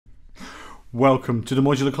Welcome to the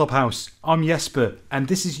Modular Clubhouse. I'm Jesper, and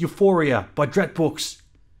this is Euphoria by Dreadbox.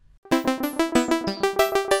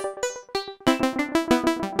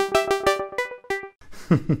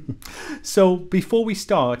 So before we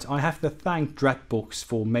start, I have to thank Dreadbox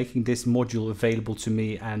for making this module available to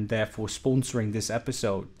me and therefore sponsoring this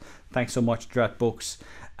episode. Thanks so much, Dreadbox.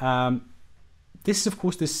 This is of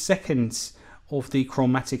course the second of the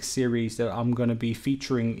chromatic series that I'm going to be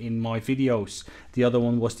featuring in my videos. The other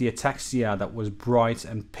one was the Ataxia that was bright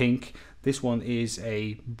and pink. This one is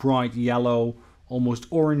a bright yellow, almost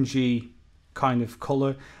orangey kind of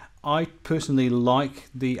color. I personally like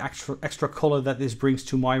the extra color that this brings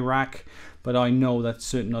to my rack, but I know that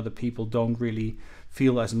certain other people don't really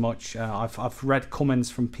feel as much. I've read comments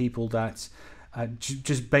from people that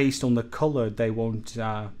just based on the color they won't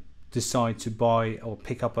decide to buy or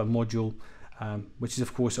pick up a module. Which is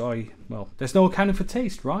of course, well, there's no accounting for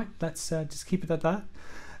taste, right? Let's just keep it at that.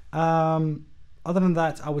 Other than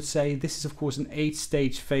that, I would say this is of course an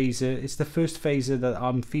 8-stage phaser. It's the first phaser that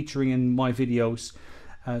I'm featuring in my videos.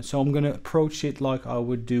 So I'm going to approach it like I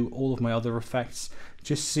would do all of my other effects.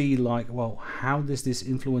 Just see like, well, how does this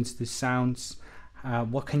influence the sounds?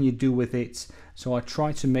 What can you do with it? So I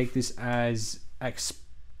try to make this as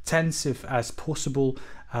extensive as possible.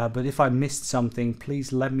 But if I missed something,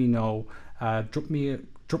 please let me know. Drop me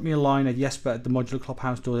a line at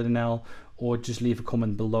jesper@themodularclubhouse.nl or just leave a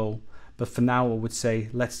comment below. But for now, I would say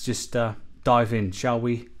let's just dive in, shall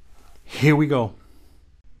we? Here we go.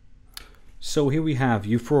 So here we have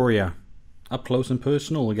Euphoria, up close and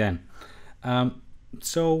personal again.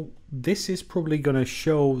 So this is probably going to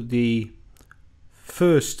show the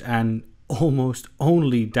first and almost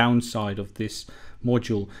only downside of this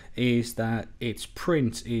module is that its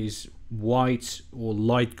print is white or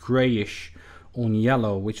light grayish on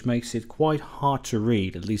yellow, which makes it quite hard to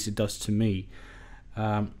read, at least it does to me.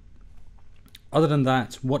 Other than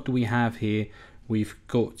that, what do we have here? We've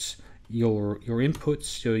got your inputs.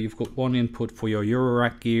 So you've got one input for your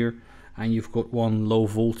Eurorack gear and you've got one low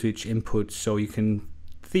voltage input, so you can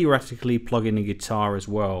theoretically plug in a guitar as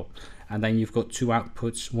well. And then you've got two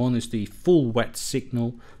outputs. One is the full wet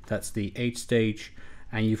signal, that's the 8-stage,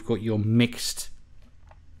 and you've got your mixed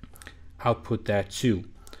output there too.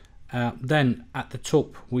 Then at the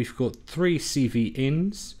top we've got 3 CV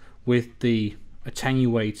ins with the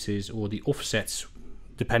attenuators or the offsets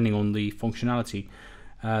depending on the functionality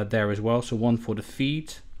there as well. So one for the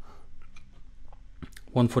feed,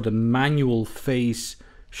 one for the manual phase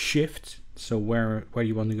shift, so where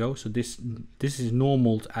you want to go. So this is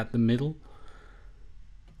normal at the middle,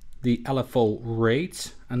 the LFO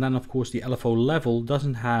rate, and then of course the LFO level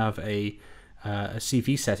doesn't have a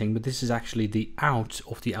CV setting, but this is actually the out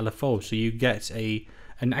of the LFO, so you get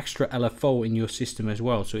an extra LFO in your system as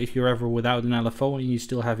well. So if you're ever without an LFO and you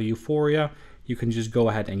still have a Euphoria, you can just go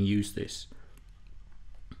ahead and use this.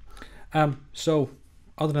 So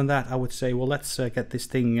other than that, I would say, well, let's get this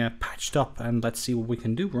thing patched up and let's see what we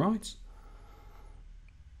can do, right?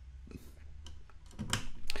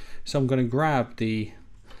 So I'm going to grab the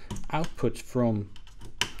output from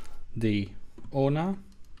the Orna,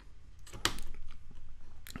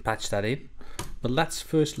 patch that in, but let's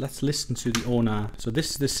listen to the Orna. So this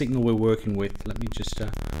is the signal we're working with. Let me just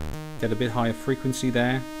get a bit higher frequency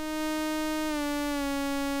there.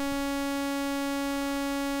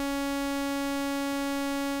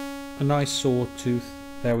 A nice sawtooth,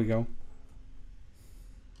 there we go.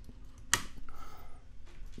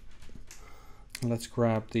 Let's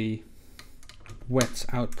grab the wet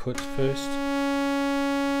output first.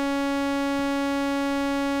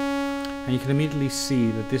 And you can immediately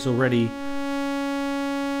see that this already,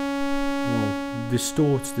 well,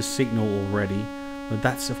 distorts the signal already, but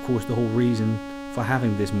that's of course the whole reason for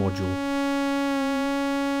having this module.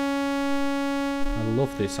 I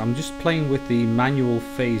love this. I'm just playing with the manual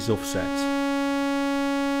phase offset.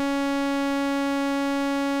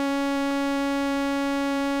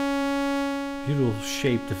 Beautiful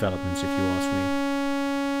shape developments, if you ask me.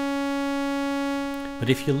 But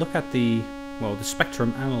if you look at the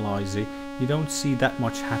spectrum analyzer, you don't see that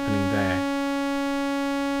much happening there.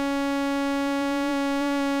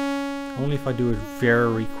 Only if I do it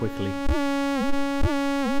very quickly.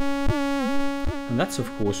 And that's of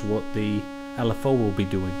course what the LFO will be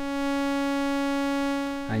doing.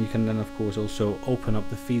 And you can then of course also open up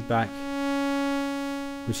the feedback,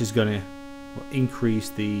 which is going to increase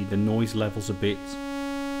the noise levels a bit.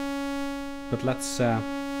 But let's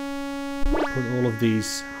put all of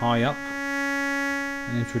these high up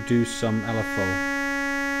and introduce some LFO.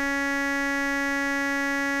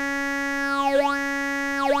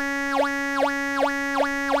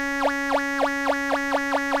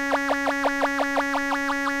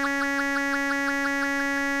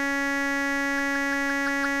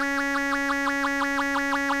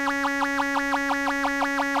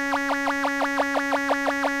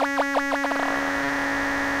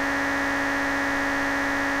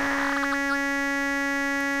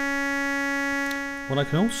 what I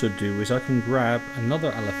can also do is I can grab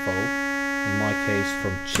another LFO, in my case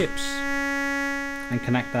from chips, and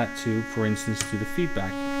connect that to, for instance, to the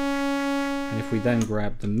feedback. And if we then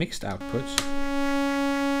grab the mixed outputs, if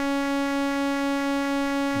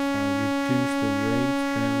I reduce the rate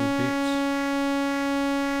there a bit,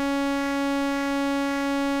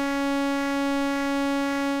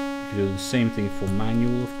 you can do the same thing for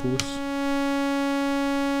manual, of course.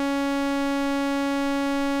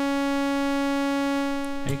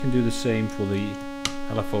 And you can do the same for the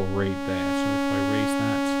LFO rate there. So if I raise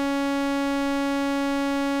that,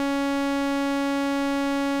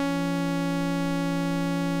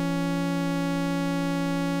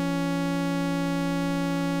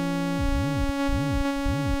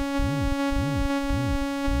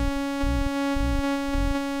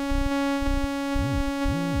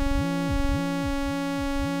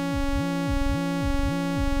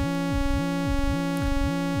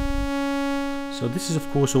 so this is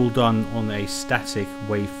of course all done on a static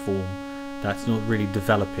waveform that's not really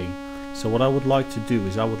developing. So what I would like to do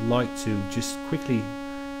is I would like to just quickly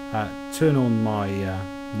turn on my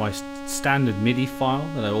my standard MIDI file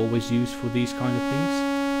that I always use for these kind of things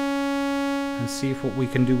and see what we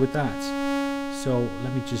can do with that. So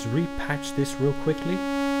let me just repatch this real quickly.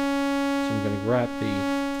 So I'm going to grab the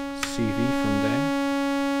CV from there.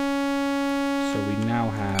 So we now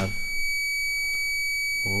have,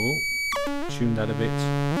 oh, tune that a bit.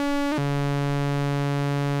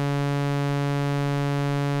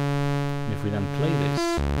 And if we then play this,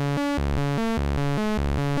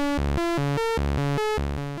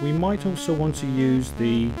 we might also want to use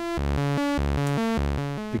the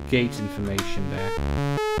gate information there.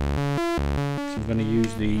 So I'm going to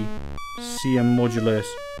use the CM Modular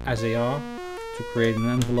as AR to create an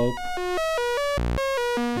envelope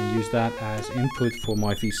and use that as input for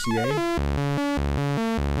my VCA.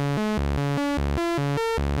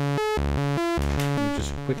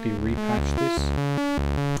 Quickly repatch this.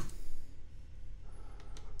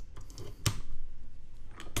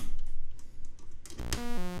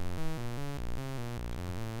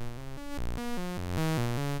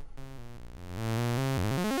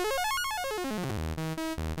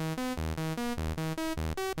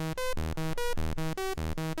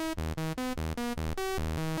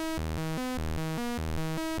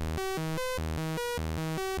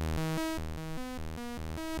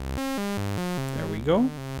 There we go.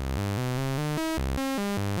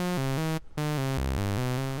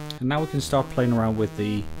 And now we can start playing around with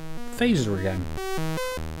the phaser again.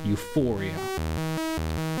 Euphoria.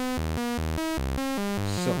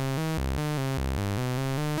 So,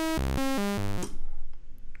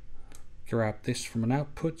 grab this from an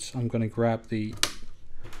output. I'm going to grab the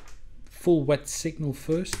full wet signal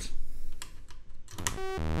first.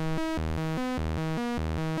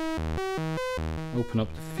 Open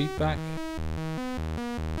up the feedback.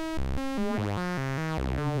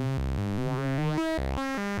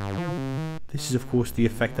 This is of course the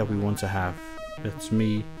effect that we want to have. That's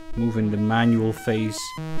me moving the manual phase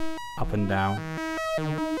up and down.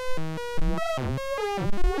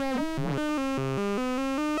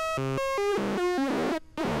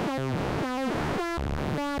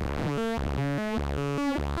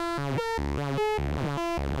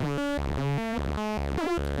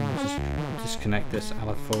 Just disconnect this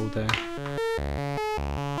LFO there.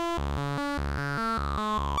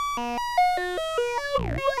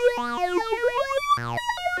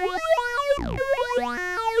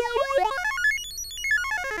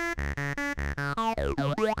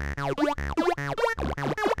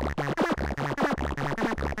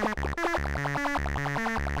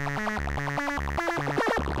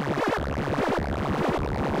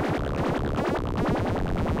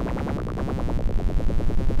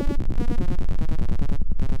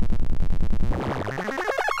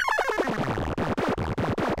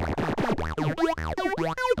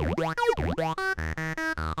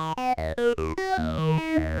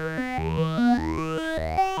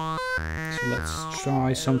 So let's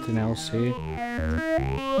try something else here. I'm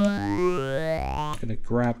going to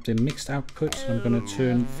grab the mixed output and I'm going to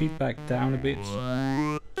turn feedback down a bit.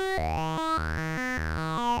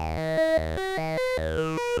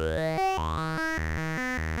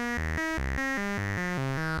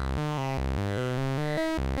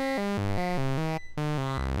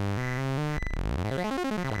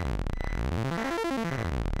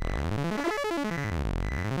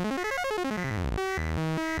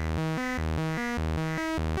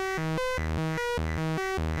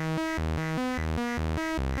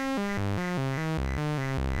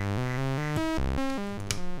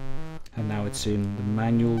 And now it's in the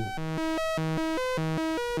manual.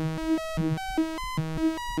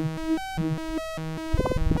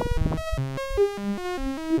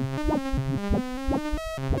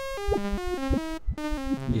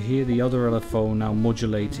 You hear the other LFO now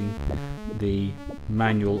modulating the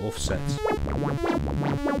manual offsets.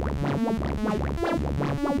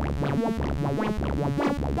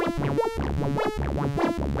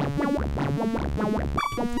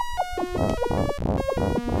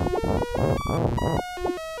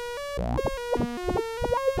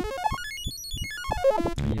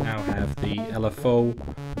 You now have the LFO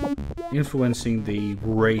influencing the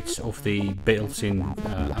rates of the built-in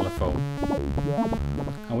LFO.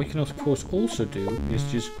 And we can of course also do is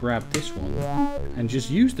just grab this one and just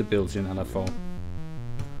use the built-in LFO.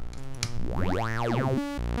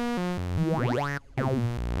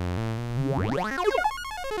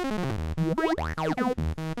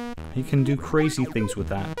 You can do crazy things with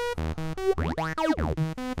that.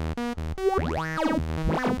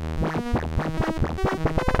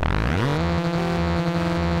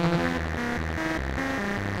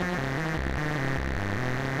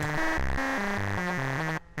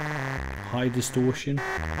 High distortion.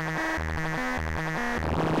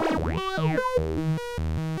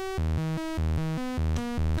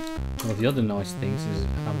 One of the other nice things is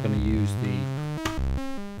I'm going to use the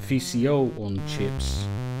VCO on chips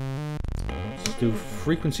to do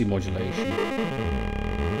frequency modulation.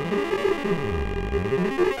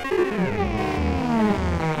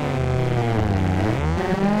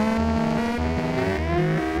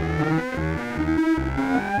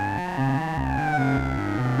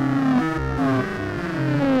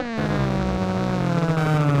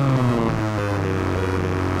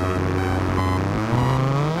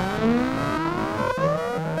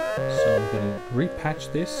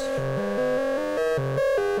 Repatch this.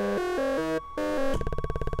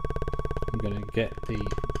 I'm gonna get the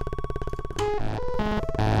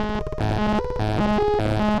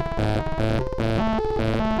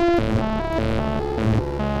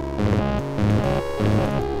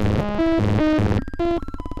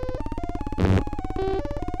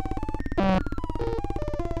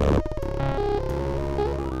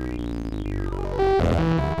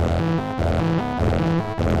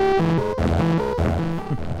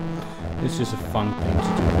It's just a fun thing to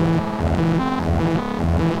do.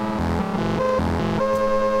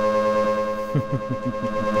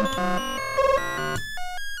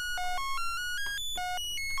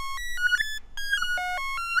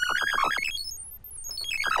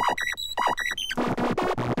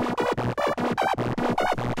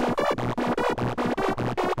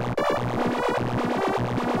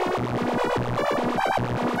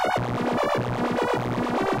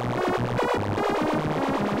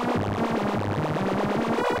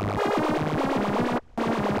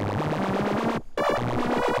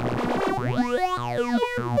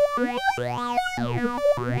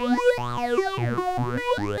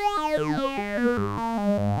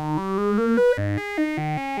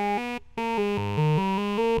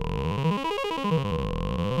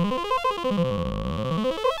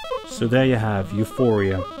 So there you have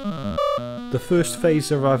Euphoria, the first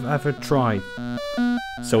phaser I've ever tried,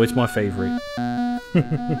 so it's my favourite.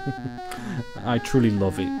 I truly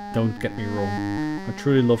love it, don't get me wrong. I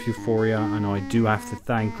truly love Euphoria, and I do have to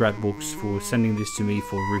thank Dreadbox for sending this to me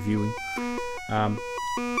for reviewing.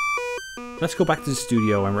 Let's go back to the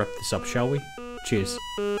studio and wrap this up, shall we? Cheers.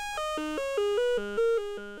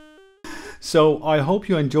 So I hope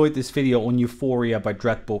you enjoyed this video on Euphoria by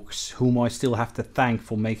Dreadbox, whom I still have to thank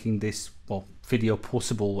for making this video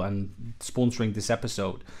possible and sponsoring this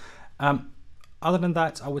episode. Other than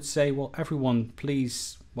that, I would say, everyone,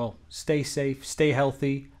 please, stay safe, stay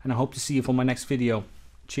healthy, and I hope to see you for my next video.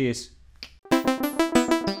 Cheers.